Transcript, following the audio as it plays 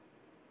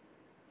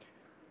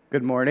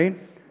Good morning.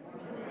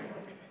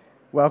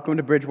 Welcome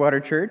to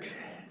Bridgewater Church.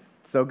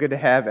 It's so good to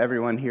have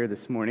everyone here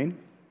this morning.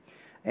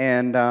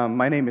 And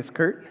my name is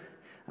Kurt.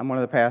 I'm one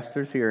of the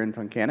pastors here in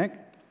Tunkhannock.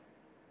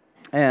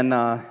 And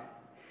we're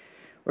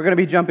going to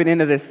be jumping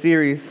into this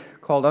series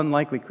called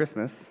Unlikely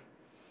Christmas.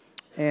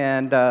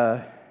 And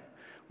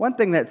one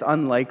thing that's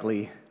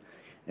unlikely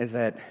is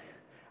that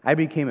I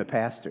became a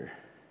pastor.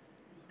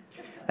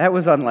 That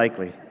was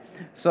unlikely.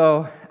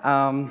 So,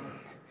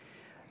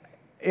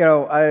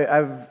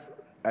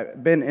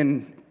 I've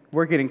been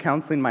working in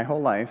counseling my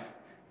whole life,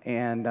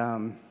 and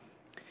I've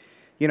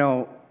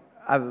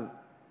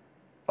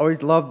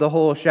always loved the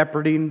whole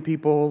shepherding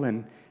people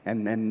and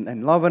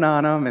loving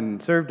on them,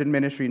 and served in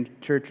ministry in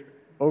church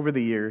over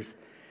the years.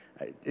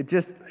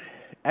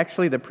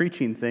 Actually, the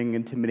preaching thing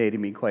intimidated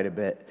me quite a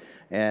bit,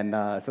 and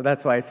so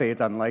that's why I say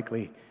it's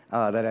unlikely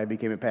that I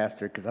became a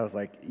pastor, because I was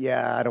like,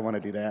 yeah, I don't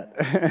want to do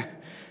that.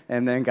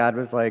 And then God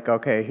was like,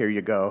 okay, here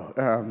you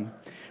go.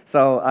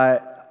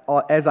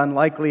 As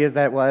unlikely as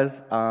that was,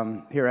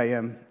 here I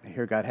am.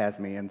 Here God has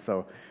me. And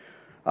so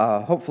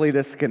hopefully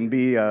this can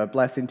be a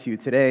blessing to you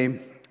today.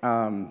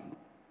 We're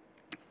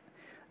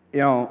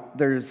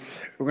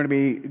going to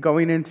be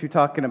going into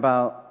talking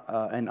about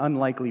an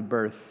unlikely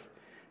birth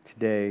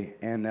today.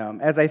 And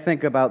as I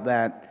think about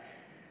that,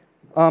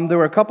 there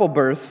were a couple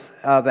births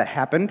that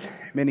happened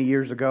many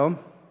years ago.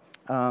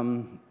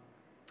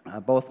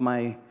 Both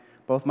my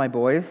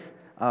boys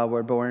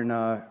were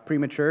born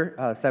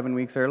premature, 7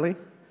 weeks early.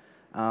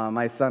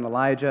 My son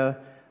Elijah,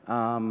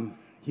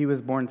 he was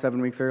born 7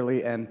 weeks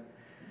early, and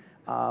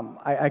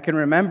I can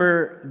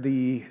remember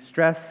the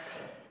stress,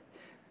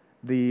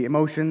 the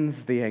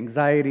emotions, the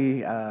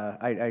anxiety.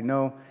 I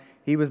know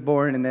he was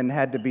born and then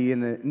had to be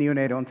in the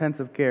neonatal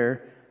intensive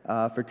care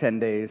for 10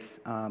 days.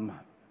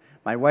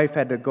 My wife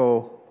had to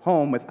go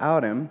home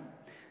without him,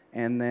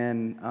 and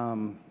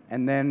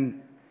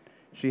then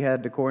she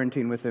had to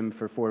quarantine with him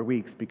for 4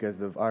 weeks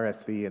because of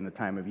RSV and the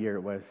time of year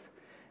it was.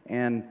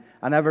 And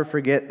I'll never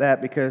forget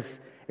that, because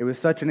it was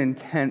such an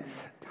intense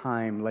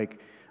time. I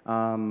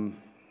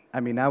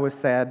was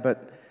sad,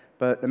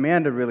 but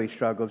Amanda really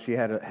struggled. She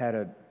had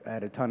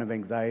a ton of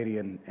anxiety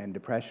and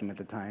depression at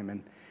the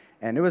time,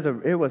 and it was a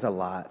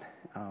lot.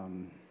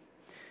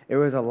 It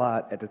was a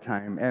lot at the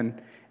time,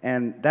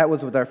 and that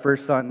was with our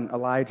first son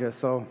Elijah.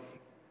 So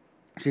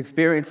she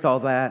experienced all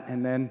that,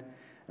 and then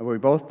we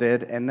both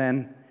did, and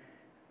then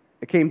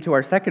it came to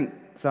our second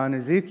son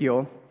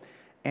Ezekiel.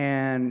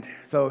 And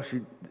so she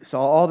saw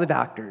all the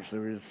doctors.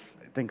 There was,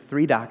 I think,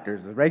 3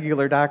 doctors, the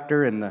regular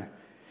doctor and the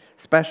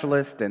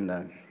specialist and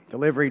the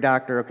delivery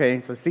doctor,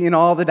 okay? So seeing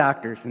all the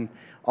doctors and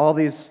all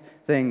these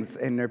things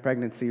in their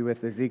pregnancy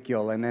with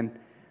Ezekiel. And then,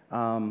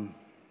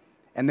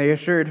 and they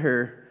assured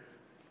her,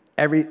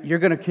 you're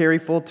going to carry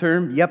full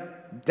term?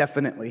 Yep,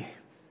 definitely.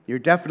 You're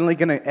definitely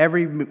going to,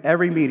 every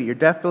meeting,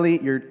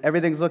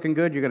 everything's looking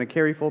good, you're going to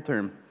carry full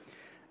term.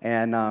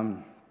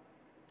 And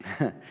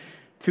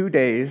 2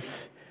 days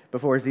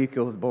before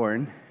Ezekiel was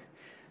born,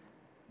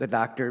 the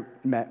doctor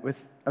met with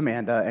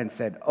Amanda and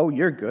said, oh,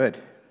 you're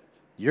good.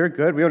 You're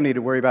good. We don't need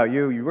to worry about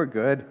you. You were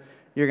good.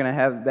 You're going to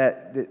have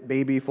that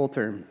baby full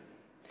term.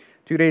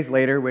 2 days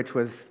later, which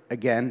was,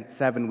 again,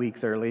 7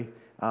 weeks early,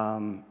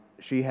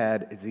 she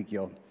had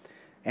Ezekiel.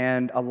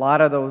 And a lot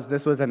of those,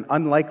 this was an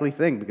unlikely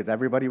thing, because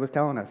everybody was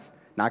telling us,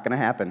 not going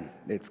to happen.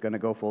 It's going to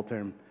go full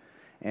term.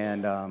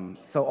 And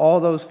so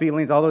all those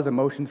feelings, all those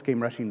emotions came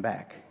rushing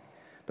back.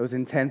 Those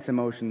intense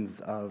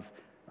emotions of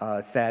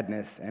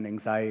sadness and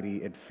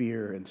anxiety and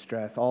fear and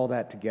stress, all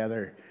that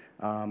together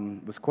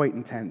was quite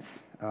intense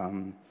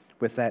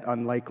with that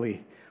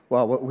unlikely,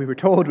 what we were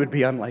told would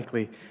be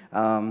unlikely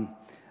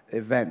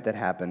event that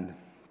happened.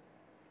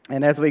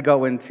 And as we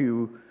go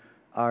into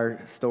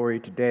our story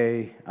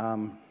today,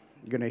 you're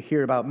going to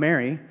hear about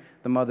Mary,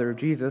 the mother of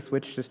Jesus,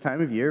 which this time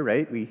of year,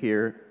 right, we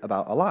hear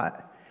about a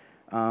lot.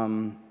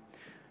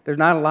 There's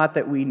not a lot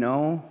that we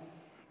know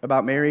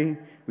about Mary.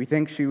 We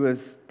think she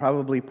was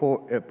probably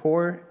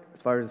poor as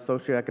far as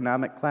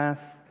socioeconomic class.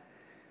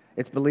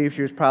 It's believed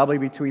she was probably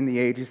between the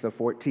ages of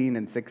 14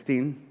 and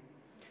 16.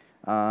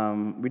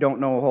 We don't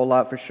know a whole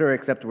lot for sure,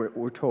 except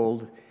we're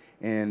told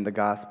in the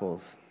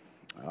Gospels.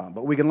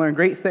 But we can learn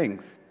great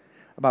things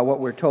about what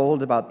we're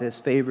told about this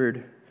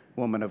favored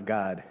woman of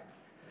God.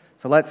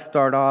 So let's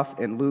start off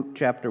in Luke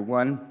chapter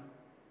 1.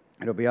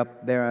 It'll be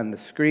up there on the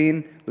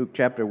screen. Luke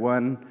chapter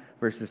 1,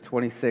 verses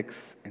 26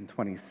 and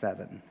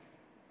 27.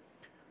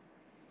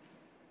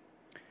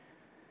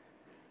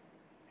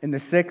 In the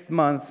 6th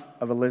month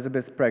of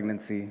Elizabeth's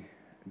pregnancy,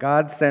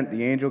 God sent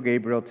the angel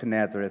Gabriel to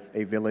Nazareth,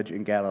 a village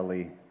in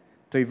Galilee,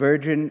 to a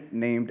virgin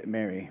named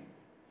Mary.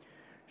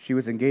 She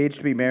was engaged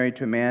to be married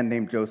to a man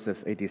named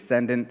Joseph, a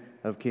descendant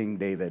of King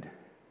David.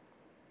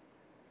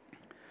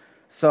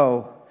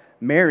 So,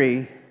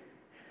 Mary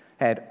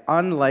had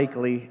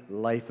unlikely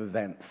life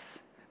events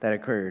that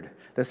occurred.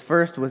 This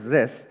first was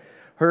this.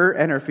 Her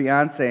and her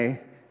fiancé,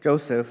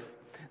 Joseph,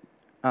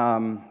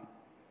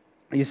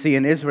 you see,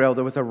 in Israel,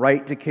 there was a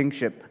right to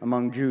kingship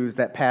among Jews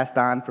that passed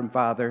on from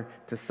father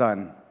to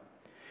son.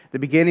 The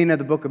beginning of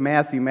the book of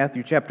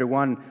Matthew chapter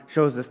 1,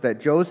 shows us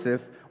that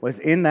Joseph was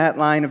in that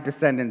line of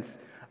descendants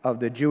of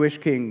the Jewish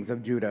kings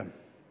of Judah.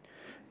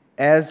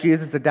 As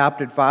Jesus'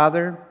 adopted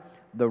father,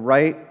 the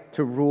right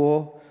to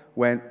rule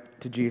went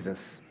to Jesus.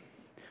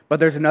 But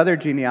there's another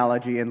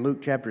genealogy in Luke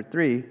chapter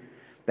 3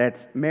 that's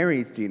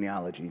Mary's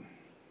genealogy.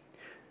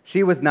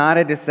 She was not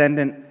a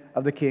descendant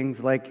of the kings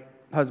like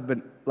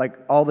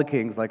all the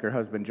kings like her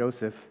husband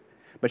Joseph,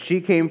 but she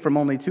came from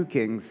only two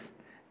kings,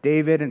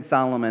 David and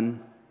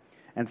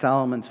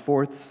Solomon's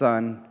fourth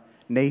son,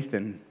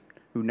 Nathan,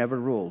 who never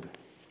ruled.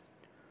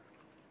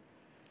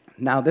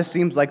 Now, this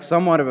seems like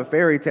somewhat of a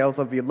fairy tale,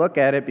 so if you look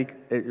at it,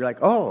 you're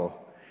like, oh,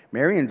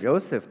 Mary and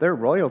Joseph, they're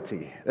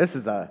royalty. This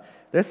is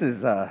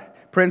a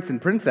prince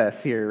and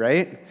princess here,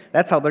 right?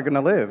 That's how they're going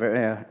to live.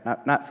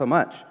 Not so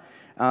much.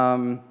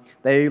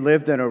 They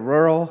lived in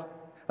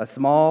a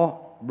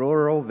small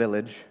rural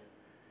village,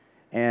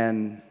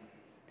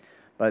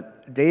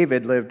 but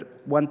David lived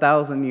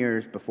 1,000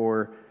 years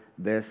before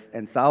this,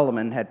 and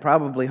Solomon had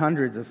probably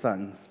hundreds of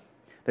sons.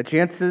 The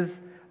chances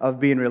of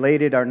being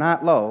related are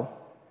not low.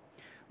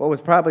 What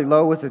was probably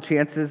low was the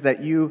chances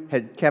that you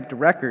had kept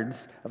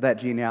records of that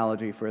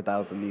genealogy for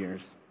 1,000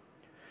 years.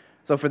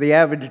 So for the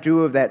average Jew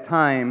of that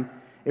time,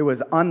 it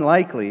was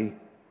unlikely,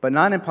 but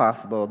not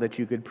impossible, that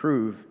you could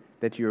prove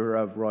that you were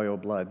of royal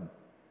blood.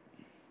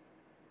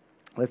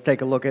 Let's take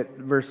a look at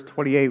verse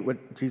 28, what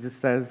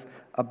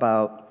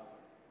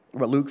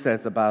Luke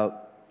says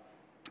about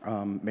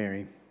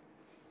Mary.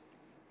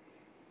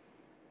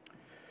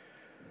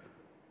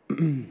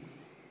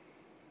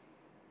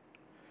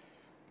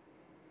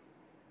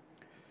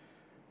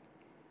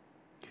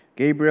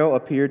 Gabriel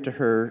appeared to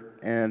her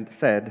and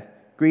said,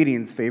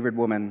 "Greetings, favored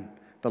woman,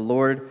 the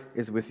Lord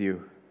is with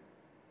you."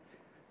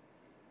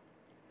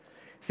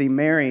 See,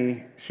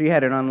 Mary, she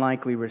had an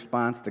unlikely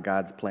response to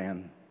God's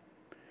plan.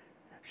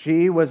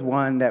 She was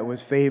one that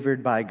was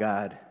favored by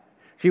God.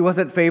 She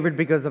wasn't favored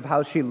because of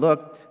how she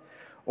looked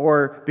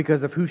or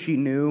because of who she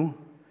knew.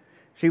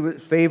 She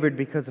was favored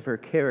because of her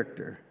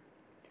character.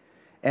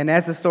 And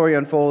as the story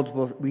unfolds,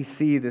 we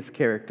see this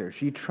character.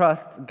 She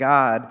trusts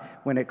God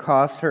when it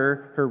costs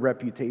her her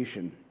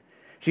reputation.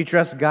 She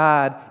trusts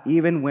God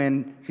even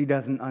when she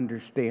doesn't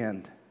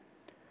understand.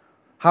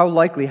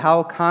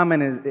 How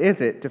common is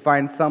it to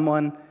find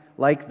someone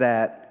like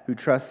that who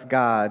trusts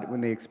God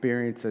when they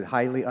experience a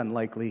highly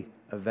unlikely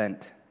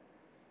event?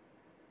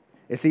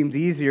 It seems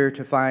easier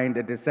to find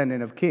a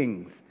descendant of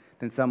kings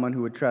than someone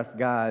who would trust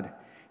God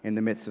in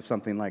the midst of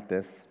something like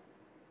this.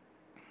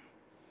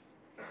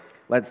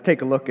 Let's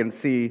take a look and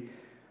see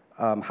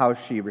how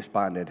she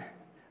responded.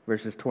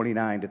 Verses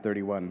 29 to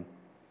 31.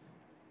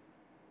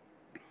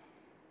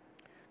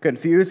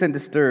 Confused and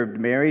disturbed,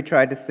 Mary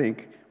tried to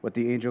think what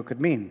the angel could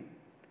mean.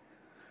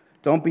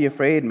 "Don't be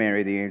afraid,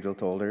 Mary," the angel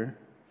told her,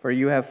 "for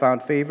you have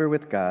found favor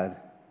with God.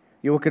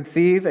 You will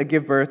conceive and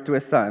give birth to a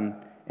son,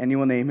 and you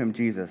will name him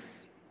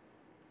Jesus."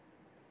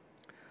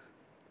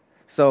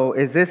 So,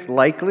 is this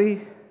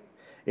likely?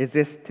 Is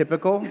this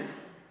typical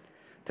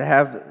to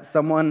have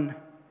someone?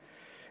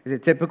 Is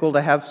it typical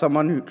to have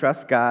someone who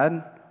trusts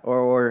God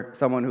or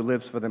someone who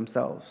lives for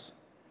themselves?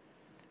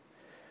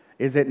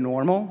 Is it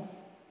normal?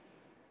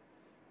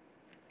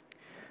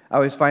 I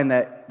always find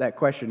that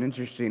question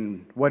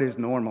interesting. What is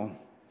normal?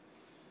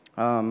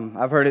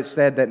 I've heard it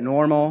said that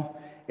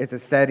normal is a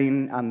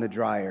setting on the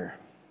dryer.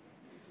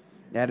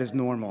 That is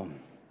normal.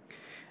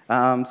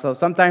 So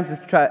sometimes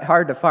it's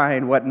hard to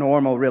find what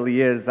normal really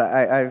is.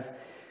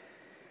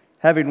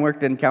 Having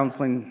worked in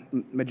counseling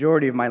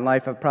majority of my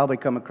life, I've probably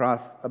come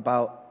across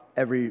about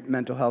every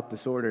mental health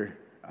disorder.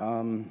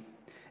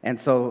 And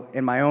so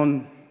in my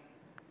own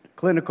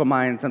clinical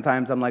mind,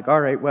 sometimes I'm like, all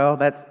right, well,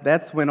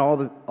 that's when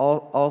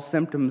all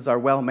symptoms are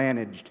well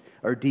managed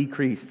or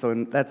decreased. So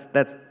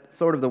that's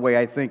sort of the way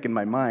I think in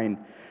my mind.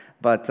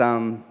 But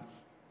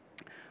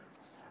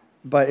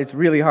it's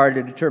really hard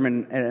to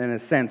determine, in a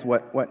sense,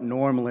 what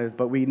normal is.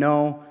 But we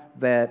know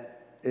that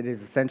it is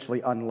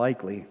essentially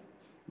unlikely,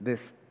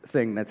 this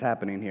thing that's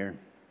happening here.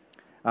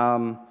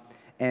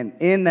 And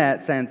in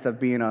that sense of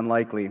being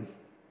unlikely,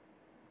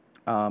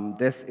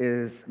 this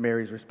is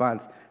Mary's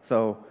response.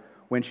 So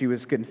when she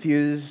was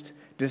confused,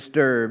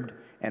 disturbed,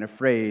 and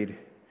afraid,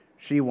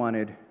 she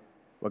wanted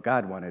what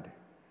God wanted.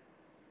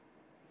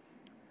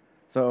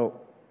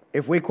 So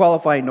if we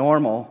qualify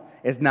normal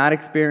as not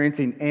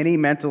experiencing any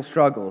mental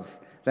struggles,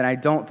 then I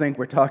don't think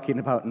we're talking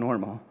about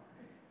normal.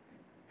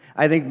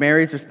 I think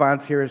Mary's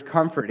response here is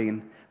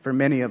comforting for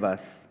many of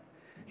us.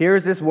 Here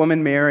is this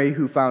woman, Mary,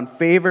 who found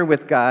favor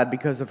with God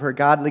because of her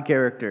godly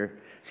character.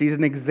 She's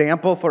an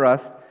example for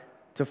us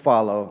to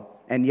follow,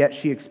 and yet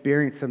she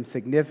experienced some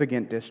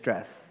significant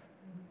distress.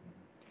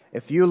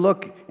 If you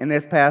look in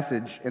this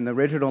passage in the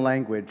original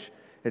language,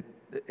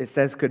 it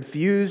says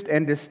confused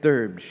and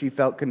disturbed. She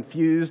felt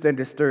confused and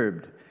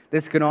disturbed.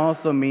 This can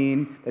also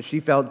mean that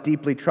she felt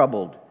deeply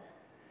troubled.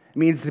 It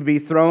means to be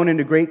thrown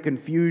into great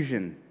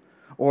confusion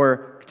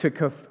or to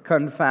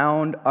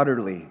confound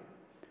utterly,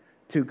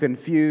 to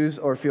confuse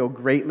or feel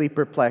greatly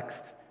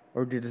perplexed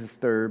or to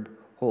disturb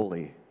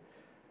wholly.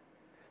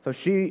 So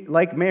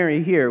like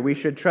Mary here, we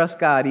should trust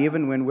God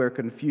even when we're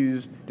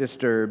confused,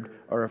 disturbed,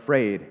 or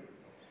afraid.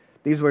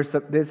 This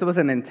was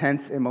an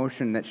intense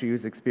emotion that she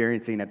was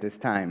experiencing at this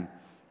time.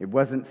 It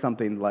wasn't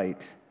something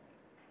light.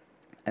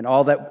 And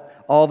all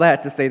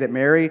that to say that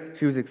Mary,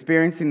 she was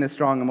experiencing this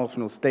strong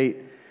emotional state,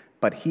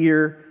 but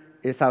here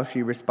is how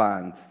she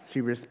responds.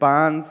 She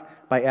responds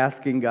by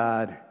asking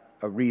God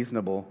a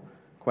reasonable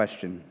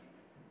question.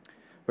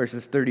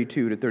 Verses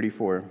 32 to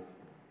 34.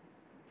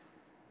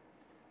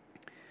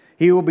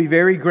 He will be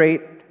very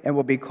great and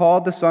will be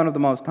called the Son of the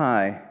Most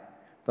High.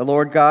 The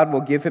Lord God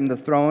will give him the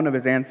throne of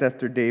his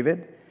ancestor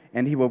David,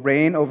 and he will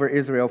reign over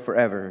Israel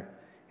forever.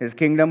 His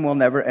kingdom will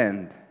never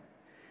end.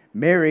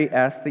 Mary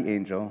asked the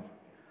angel,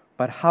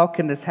 "But how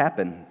can this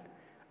happen?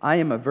 I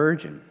am a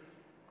virgin."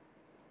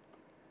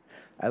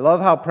 I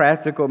love how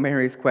practical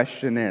Mary's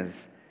question is.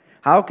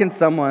 How can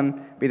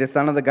someone be the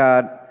son of the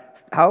God?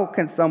 How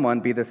can someone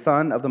be the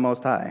son of the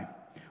Most High?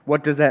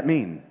 What does that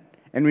mean?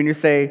 And when you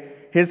say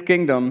his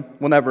kingdom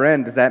will never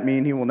end, does that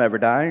mean he will never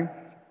die?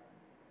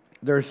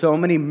 There are so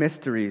many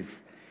mysteries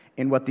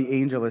in what the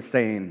angel is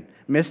saying.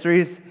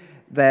 Mysteries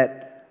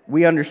that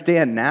we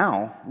understand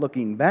now,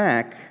 looking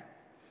back,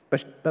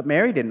 but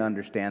Mary didn't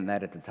understand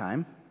that at the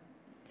time.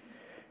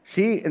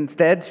 She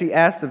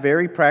asked a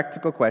very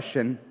practical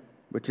question,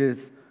 which is,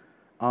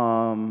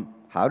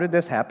 how did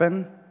this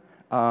happen?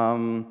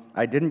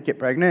 I didn't get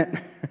pregnant.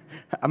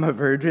 I'm a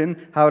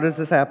virgin. How does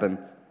this happen?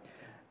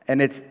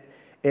 And it's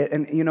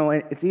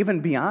even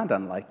beyond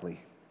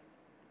unlikely.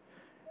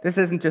 This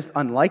isn't just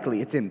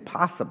unlikely, it's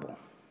impossible.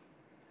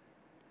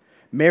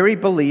 Mary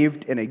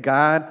believed in a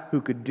God who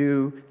could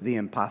do the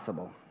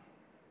impossible.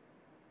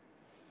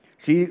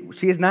 She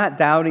is not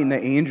doubting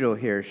the angel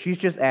here. She's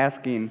just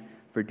asking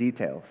for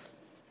details.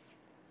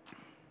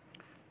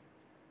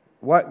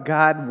 What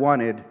God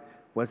wanted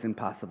was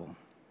impossible.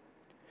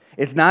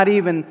 It's not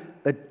even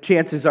the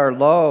chances are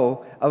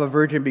low of a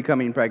virgin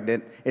becoming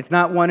pregnant. It's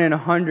not 1 in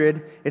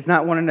 100. It's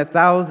not 1 in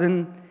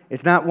 1,000.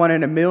 It's not 1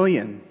 in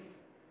 1,000,000.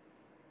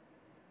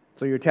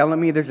 So you're telling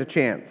me there's a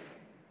chance?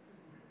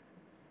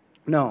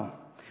 No,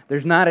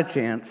 there's not a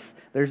chance.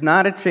 There's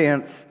not a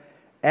chance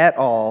at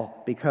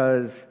all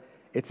because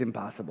it's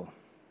impossible.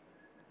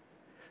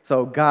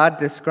 So God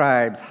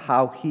describes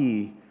how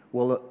he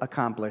will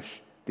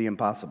accomplish the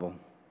impossible.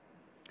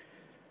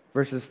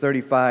 Verses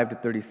 35 to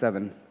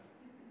 37.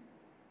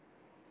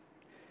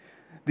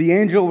 The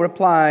angel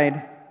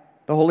replied,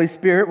 "The Holy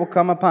Spirit will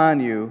come upon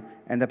you,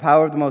 and the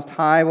power of the Most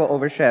High will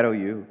overshadow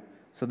you.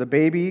 So the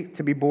baby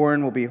to be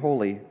born will be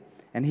holy,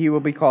 and he will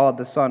be called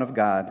the Son of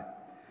God.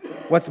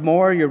 What's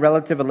more, your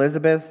relative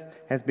Elizabeth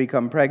has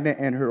become pregnant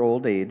in her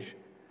old age.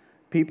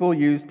 People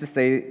used to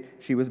say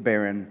she was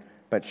barren,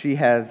 but she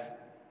has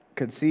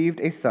conceived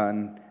a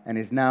son and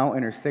is now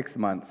in her 6th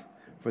month,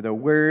 for the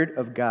word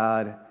of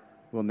God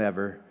will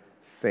never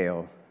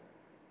fail."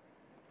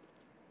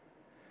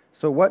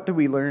 So what do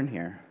we learn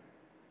here?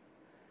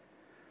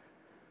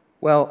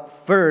 Well,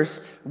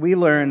 first, we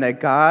learn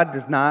that God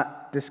does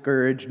not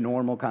discourage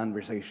normal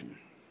conversation,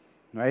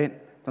 right?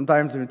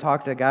 Sometimes when we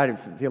talk to God,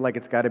 we feel like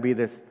it's got to be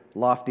this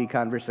lofty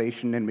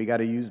conversation and we got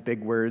to use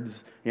big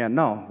words. Yeah,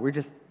 no,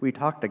 we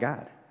talk to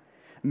God.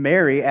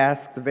 Mary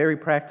asks a very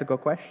practical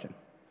question,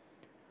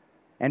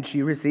 and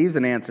she receives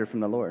an answer from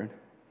the Lord.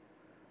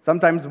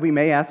 Sometimes we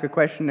may ask a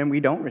question and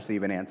we don't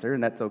receive an answer,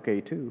 and that's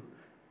okay too.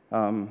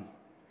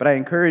 But I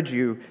encourage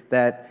you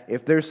that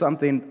if there's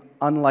something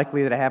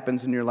unlikely that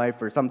happens in your life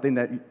or something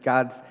that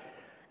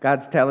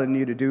God's telling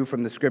you to do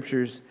from the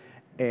Scriptures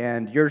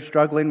and you're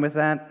struggling with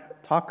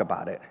that, talk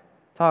about it.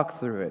 Talk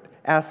through it.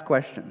 Ask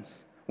questions.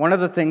 One of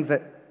the things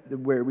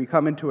where we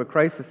come into a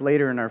crisis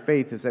later in our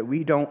faith is that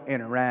we don't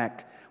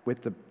interact with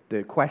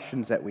the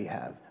questions that we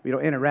have. We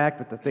don't interact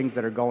with the things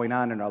that are going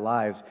on in our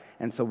lives,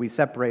 and so we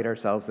separate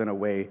ourselves in a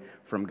way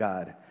from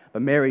God.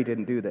 But Mary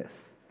didn't do this.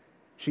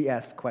 She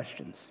asked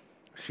questions.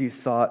 She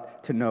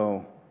sought to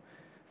know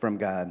from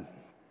God.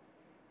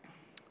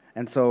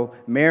 And so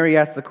Mary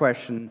asked the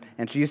question,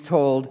 and she's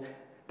told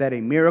that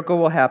a miracle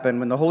will happen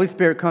when the Holy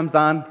Spirit comes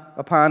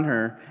upon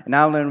her, and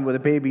not only will the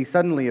baby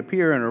suddenly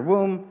appear in her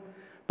womb,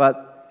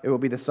 but it will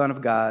be the Son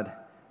of God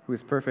who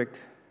is perfect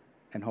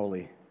and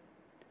holy.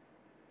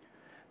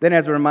 Then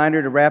as a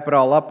reminder to wrap it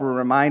all up, we're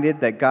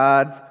reminded that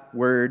God's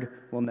word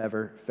will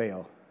never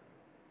fail.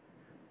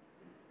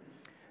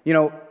 You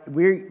know,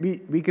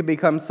 we could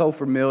become so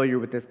familiar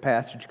with this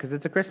passage because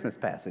it's a Christmas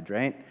passage,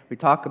 right? We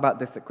talk about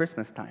this at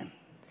Christmas time.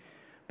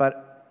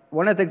 But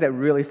one of the things that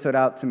really stood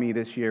out to me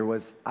this year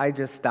was I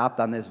just stopped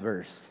on this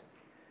verse.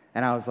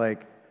 And I was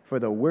like, for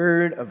the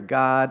word of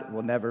God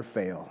will never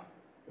fail.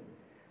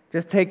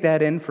 Just take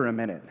that in for a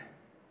minute.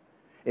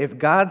 If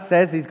God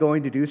says he's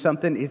going to do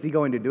something, is he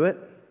going to do it?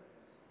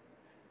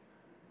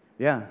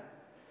 Yeah.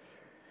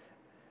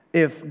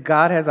 If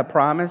God has a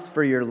promise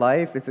for your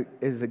life,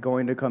 is it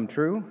going to come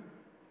true?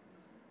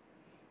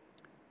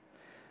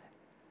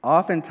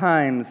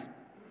 Oftentimes,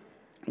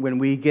 when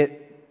we get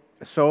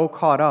so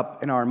caught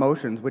up in our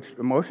emotions, which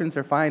emotions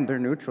are fine, they're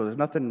neutral, there's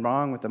nothing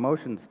wrong with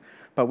emotions,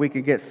 but we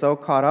can get so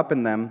caught up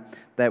in them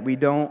that we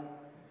don't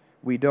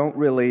we don't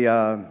really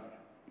um,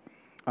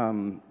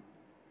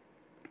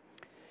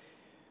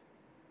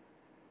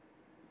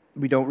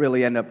 we don't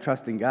really end up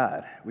trusting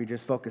God. We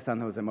just focus on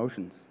those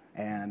emotions,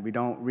 and we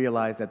don't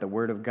realize that the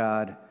Word of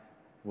God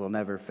will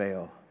never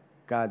fail.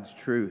 God's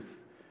truth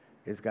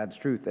is God's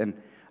truth. And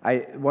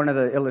one of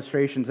the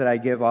illustrations that I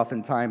give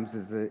oftentimes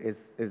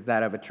is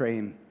that of a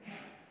train.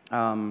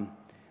 And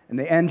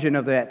the engine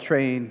of that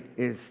train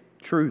is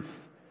truth,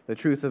 the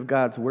truth of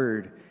God's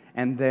Word.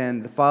 And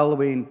then the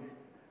following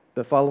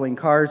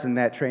cars in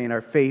that train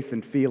are faith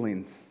and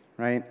feelings,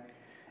 right?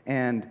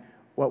 And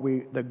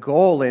the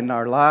goal in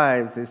our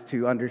lives is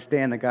to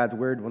understand that God's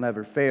Word will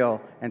never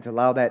fail and to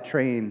allow that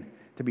train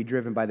to be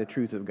driven by the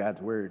truth of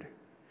God's Word.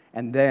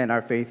 And then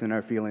our faith and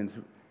our feelings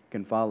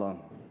can follow.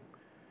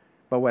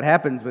 But what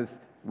happens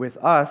with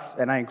us,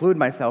 and I include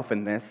myself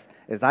in this,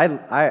 is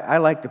I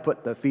like to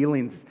put the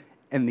feelings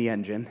in the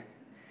engine,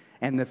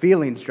 and the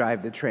feelings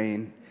drive the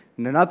train.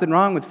 And there's nothing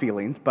wrong with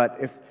feelings, but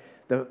if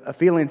the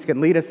feelings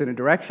can lead us in a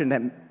direction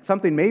that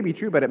something may be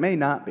true, but it may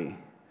not be,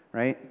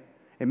 right?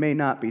 It may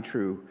not be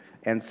true.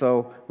 And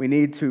so we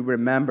need to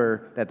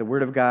remember that the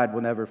Word of God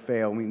will never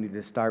fail. We need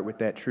to start with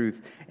that truth.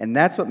 And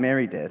that's what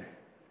Mary did.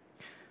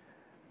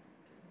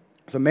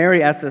 So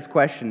Mary asked this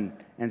question,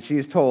 and she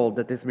is told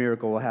that this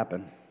miracle will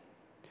happen.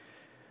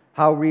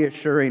 How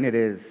reassuring it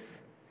is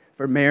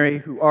for Mary,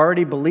 who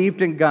already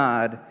believed in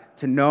God,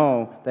 to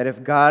know that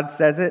if God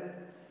says it,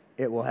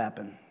 it will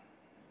happen.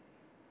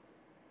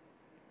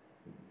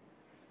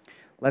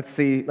 Let's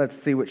see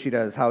what she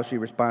does, how she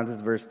responds is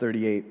verse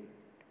 38.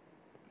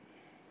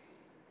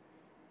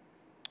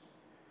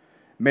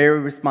 Mary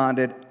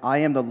responded, "I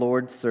am the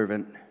Lord's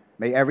servant.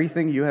 May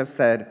everything you have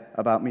said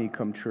about me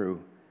come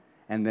true."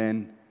 And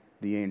then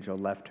the angel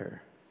left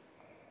her.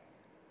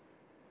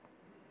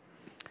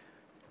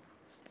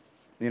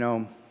 You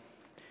know,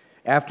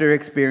 after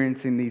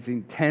experiencing these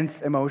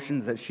intense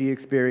emotions that she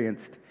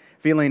experienced,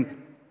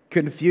 feeling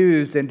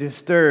confused and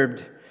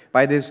disturbed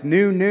by this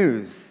new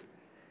news,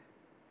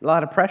 a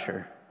lot of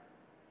pressure.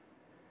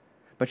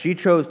 But she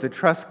chose to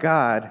trust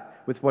God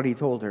with what He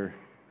told her.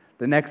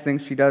 The next thing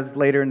she does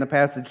later in the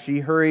passage, she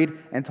hurried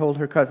and told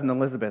her cousin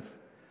Elizabeth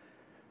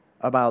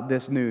about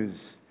this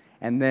news.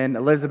 And then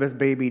Elizabeth's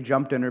baby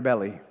jumped in her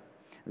belly.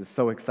 She was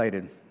so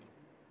excited.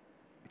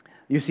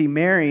 You see,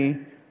 Mary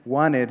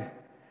wanted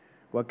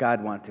what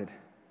God wanted.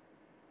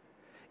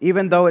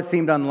 Even though it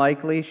seemed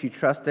unlikely, she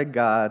trusted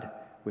God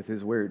with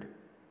His Word.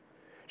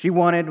 She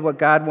wanted what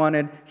God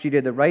wanted. She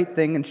did the right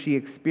thing,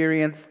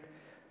 and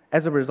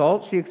as a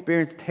result, she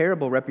experienced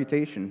terrible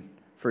reputation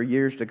for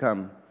years to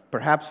come.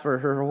 Perhaps for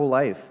her whole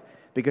life,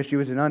 because she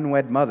was an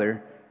unwed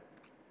mother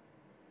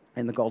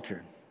in the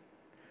culture.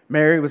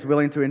 Mary was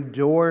willing to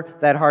endure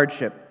that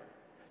hardship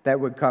that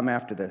would come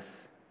after this.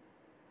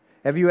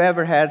 Have you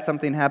ever had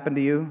something happen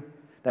to you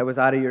that was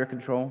out of your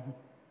control?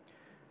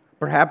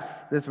 Perhaps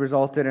this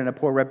resulted in a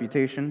poor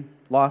reputation,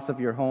 loss of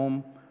your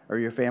home or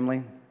your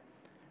family.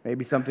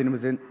 Maybe something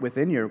was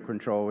within your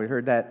control. We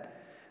heard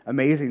that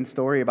amazing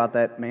story about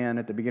that man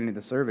at the beginning of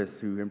the service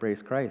who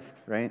embraced Christ,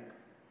 right?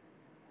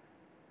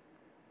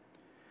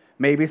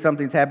 Maybe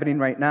something's happening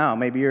right now.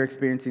 Maybe you're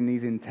experiencing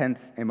these intense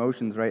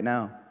emotions right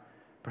now.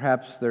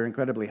 Perhaps they're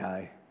incredibly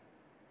high.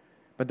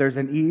 But there's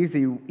an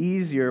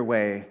easier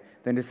way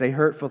than to say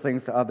hurtful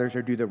things to others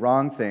or do the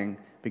wrong thing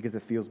because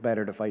it feels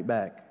better to fight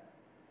back.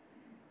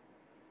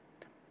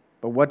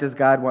 But what does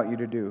God want you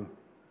to do?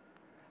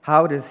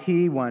 How does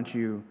He want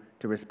you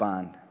to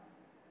respond?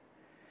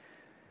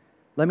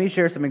 Let me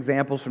share some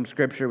examples from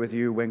Scripture with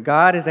you. When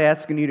God is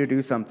asking you to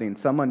do something,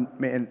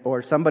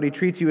 somebody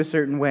treats you a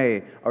certain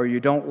way, or you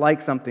don't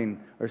like something,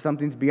 or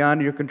something's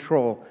beyond your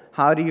control,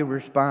 how do you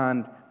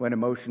respond when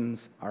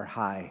emotions are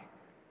high?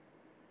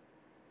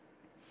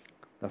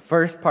 The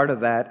first part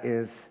of that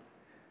is,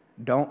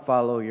 don't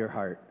follow your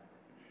heart.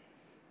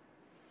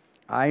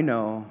 I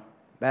know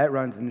that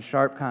runs in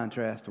sharp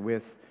contrast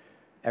with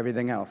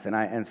everything else,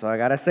 and so I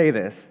got to say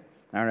this,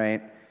 all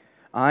right?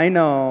 I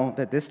know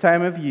that this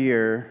time of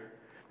year,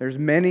 there's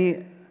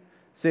many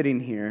sitting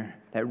here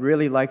that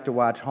really like to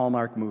watch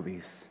Hallmark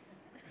movies.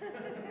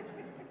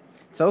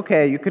 It's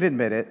okay, you could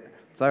admit it.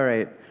 It's all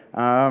right.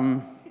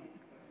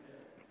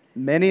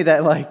 Many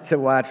that like to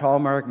watch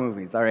Hallmark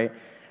movies, all right?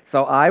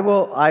 So I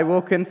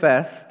will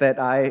confess that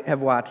I have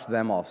watched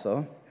them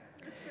also.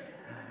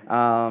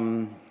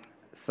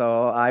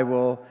 So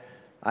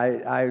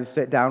I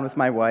sit down with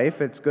my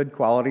wife. It's good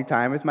quality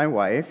time with my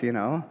wife,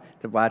 to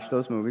watch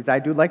those movies. I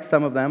do like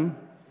some of them,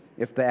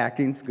 if the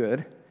acting's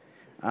good.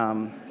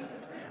 All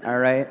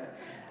right,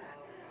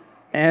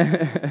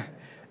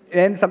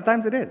 and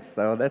sometimes it is,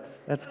 so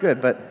that's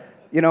good. But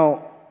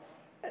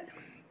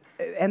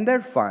and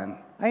they're fun.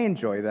 I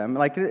enjoy them.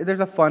 Like there's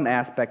a fun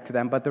aspect to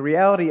them. But the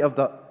reality of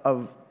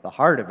the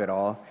heart of it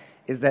all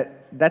is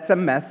that that's a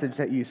message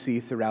that you see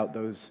throughout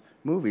those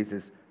movies: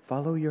 is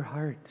follow your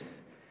heart,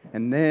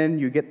 and then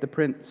you get the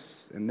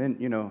prince, and then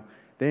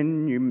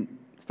then you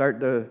start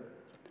the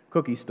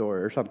cookie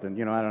store or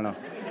something. I don't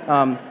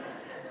know.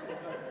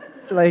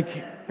 Like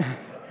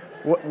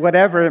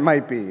whatever it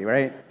might be,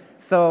 right?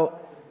 So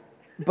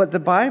But the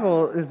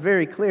Bible is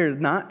very clear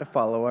not to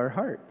follow our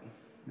heart,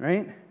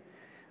 right?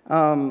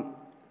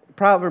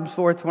 Proverbs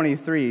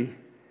 4:23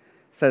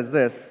 says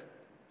this: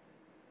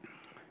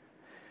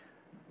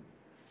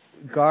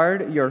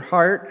 guard your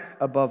heart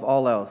above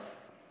all else,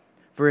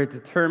 for it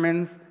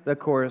determines the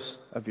course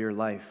of your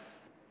life.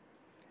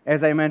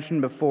 As I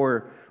mentioned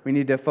before, we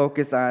need to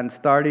focus on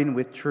starting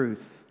with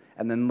truth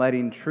and then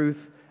letting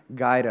truth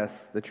guide us,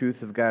 the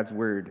truth of God's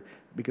word.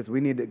 Because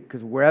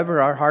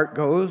wherever our heart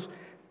goes,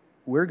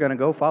 we're going to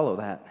go follow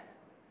that.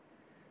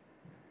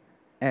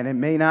 And it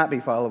may not be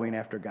following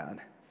after God.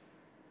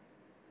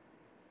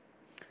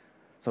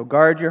 So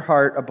guard your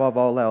heart above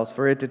all else,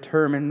 for it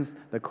determines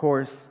the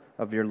course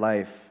of your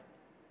life.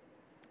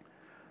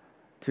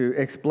 To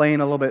explain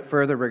a little bit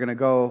further, we're going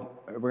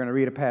to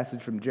read a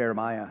passage from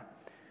Jeremiah.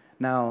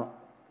 Now,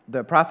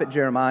 the prophet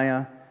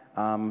Jeremiah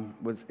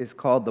is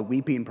called the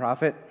weeping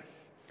prophet.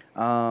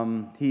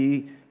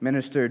 He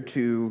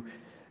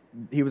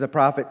was a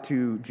prophet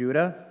to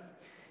Judah,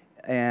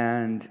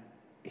 and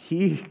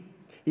he's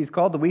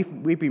called the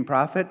weeping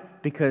prophet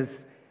because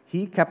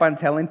he kept on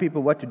telling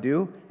people what to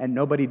do, and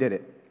nobody did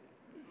it.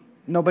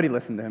 Nobody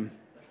listened to him.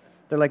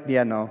 They're like,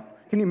 yeah, no.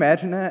 Can you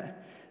imagine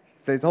that?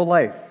 His whole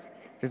life.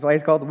 That's why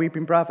he's called the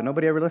weeping prophet.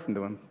 Nobody ever listened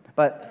to him.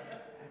 But,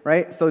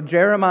 right, so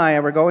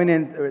Jeremiah, we're going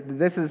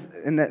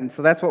in,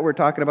 so that's what we're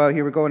talking about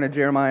here. We're going to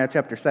Jeremiah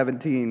chapter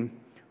 17,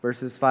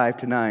 verses 5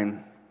 to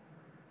 9.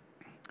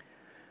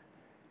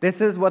 This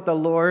is what the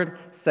Lord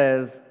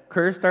says: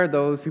 cursed are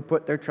those who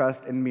put their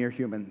trust in mere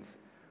humans,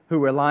 who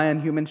rely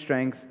on human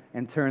strength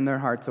and turn their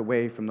hearts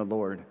away from the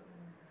Lord.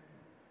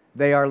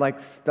 They are like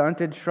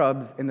stunted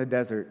shrubs in the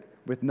desert,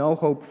 with no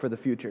hope for the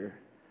future.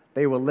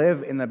 They will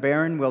live in the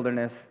barren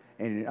wilderness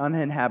in an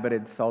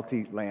uninhabited,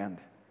 salty land.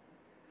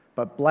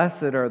 But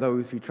blessed are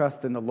those who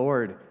trust in the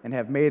Lord and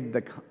have made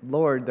the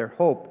Lord their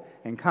hope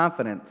and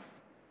confidence.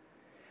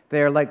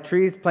 They are like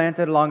trees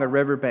planted along a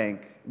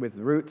riverbank with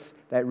roots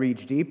that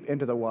reach deep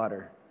into the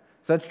water.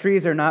 Such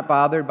trees are not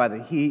bothered by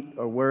the heat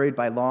or worried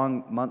by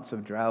long months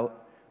of drought.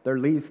 Their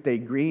leaves stay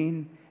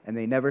green and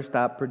they never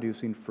stop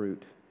producing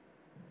fruit.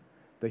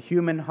 The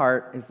human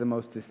heart is the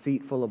most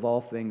deceitful of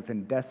all things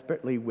and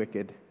desperately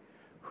wicked.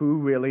 Who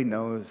really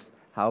knows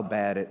how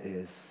bad it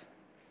is?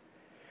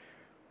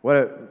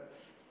 When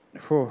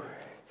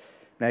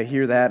I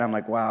hear that, I'm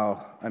like,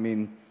 wow. I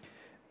mean,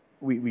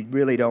 we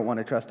really don't want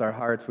to trust our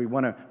hearts. We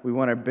want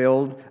to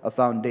build a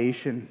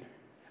foundation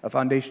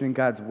in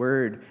God's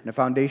Word, and a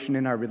foundation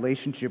in our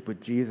relationship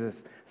with Jesus,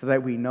 so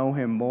that we know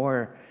Him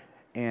more,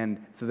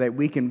 and so that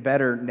we can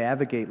better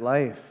navigate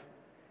life.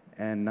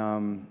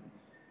 And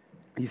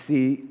you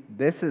see,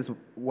 this is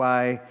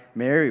why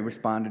Mary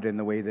responded in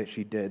the way that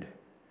she did.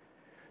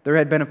 There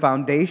had been a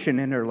foundation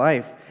in her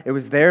life. It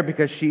was there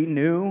because she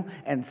knew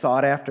and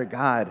sought after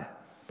God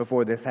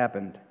before this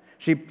happened.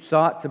 She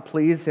sought to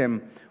please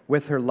Him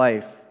with her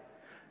life.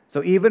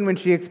 So even when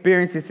she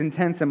experienced this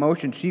intense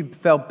emotion, she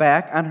fell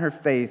back on her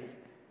faith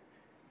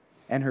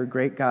and her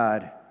great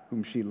God,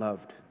 whom she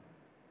loved.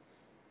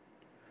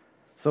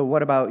 So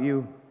what about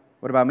you?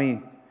 What about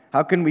me?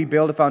 How can we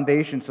build a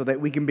foundation so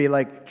that we can be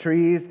like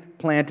trees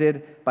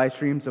planted by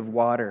streams of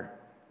water?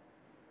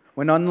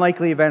 When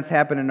unlikely events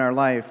happen in our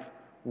life,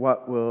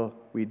 what will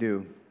we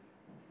do?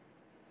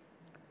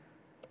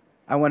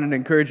 I wanted to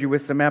encourage you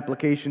with some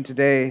application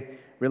today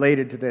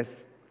related to this.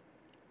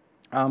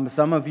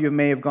 Some of you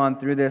may have gone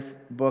through this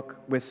book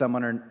with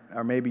someone,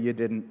 or maybe you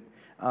didn't.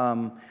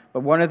 But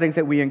one of the things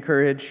that we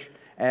encourage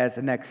as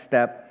the next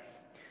step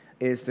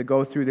is to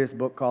go through this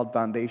book called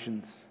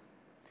Foundations.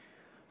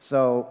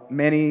 So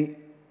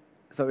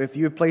if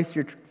you've placed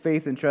your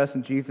faith and trust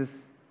in Jesus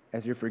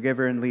as your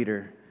forgiver and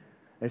leader,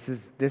 this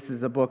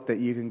is a book that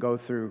you can go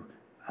through,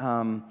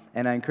 and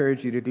I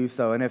encourage you to do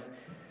so. And if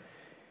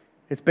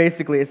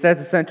it says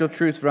essential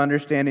truths for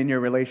understanding your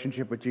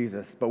relationship with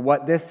Jesus. But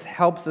what this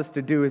helps us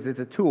to do is it's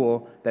a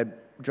tool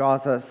that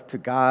draws us to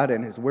God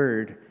and His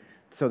Word,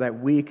 so that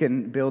we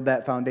can build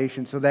that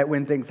foundation, so that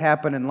when things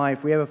happen in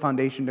life, we have a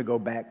foundation to go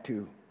back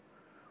to.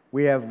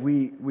 We have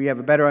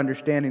a better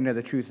understanding of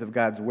the truth of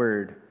God's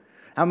Word.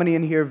 How many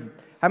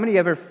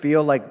ever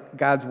feel like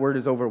God's Word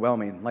is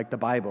overwhelming, like the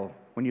Bible?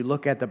 When you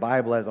look at the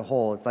Bible as a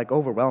whole, it's like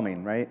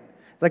overwhelming, right?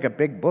 It's like a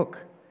big book.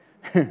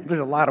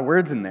 There's a lot of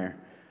words in there,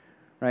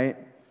 right?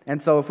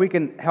 And so if we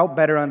can help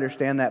better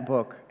understand that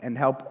book and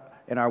help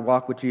in our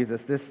walk with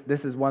Jesus,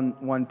 this is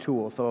one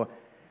tool. So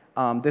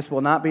this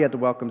will not be at the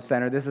Welcome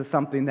Center. This is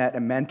something that a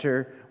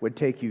mentor would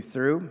take you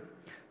through.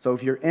 So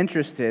if you're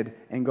interested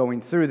in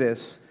going through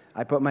this,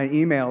 I put my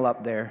email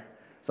up there.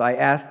 So I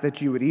ask that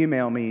you would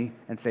email me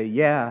and say,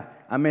 yeah,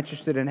 I'm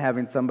interested in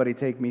having somebody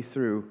take me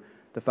through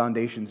the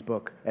Foundations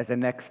book as a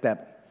next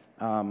step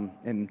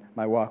in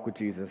my walk with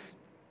Jesus.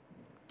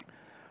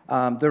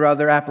 There are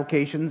other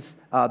applications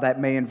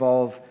that may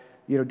involve,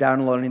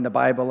 downloading the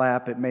Bible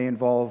app. It may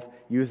involve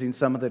using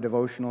some of the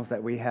devotionals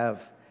that we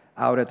have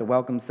out at the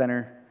Welcome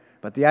Center.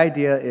 But the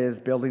idea is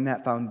building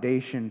that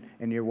foundation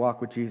in your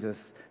walk with Jesus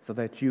so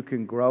that you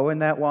can grow in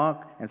that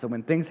walk. And so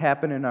when things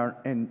happen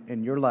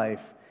in your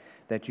life,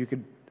 that you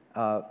could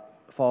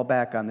fall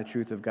back on the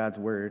truth of God's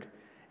word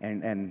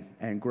and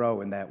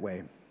grow in that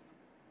way.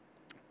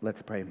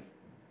 Let's pray.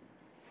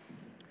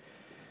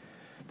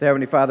 Dear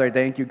Heavenly Father, I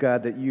thank you,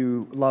 God, that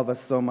you love us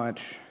so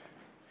much.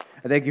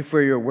 I thank you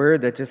for your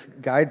word that just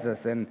guides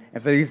us, and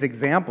for these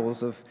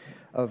examples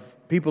of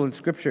people in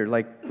Scripture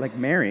like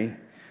Mary,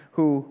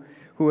 who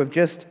have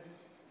just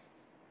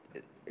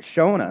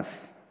shown us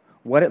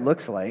what it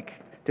looks like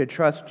to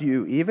trust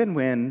you, even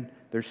when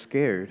they're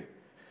scared,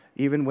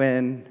 even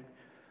when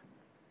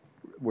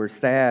we're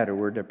sad or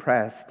we're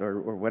depressed or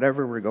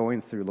whatever we're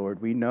going through,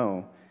 Lord. We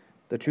know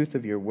the truth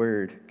of your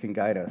word can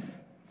guide us.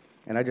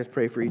 And I just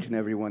pray for each and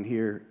every one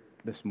here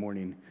this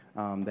morning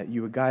that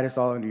you would guide us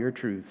all into your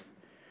truth,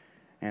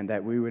 and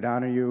that we would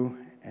honor you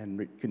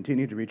and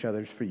continue to reach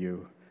others for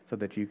you so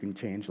that you can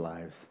change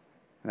lives.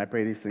 And I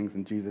pray these things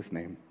in Jesus'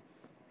 name.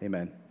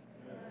 Amen.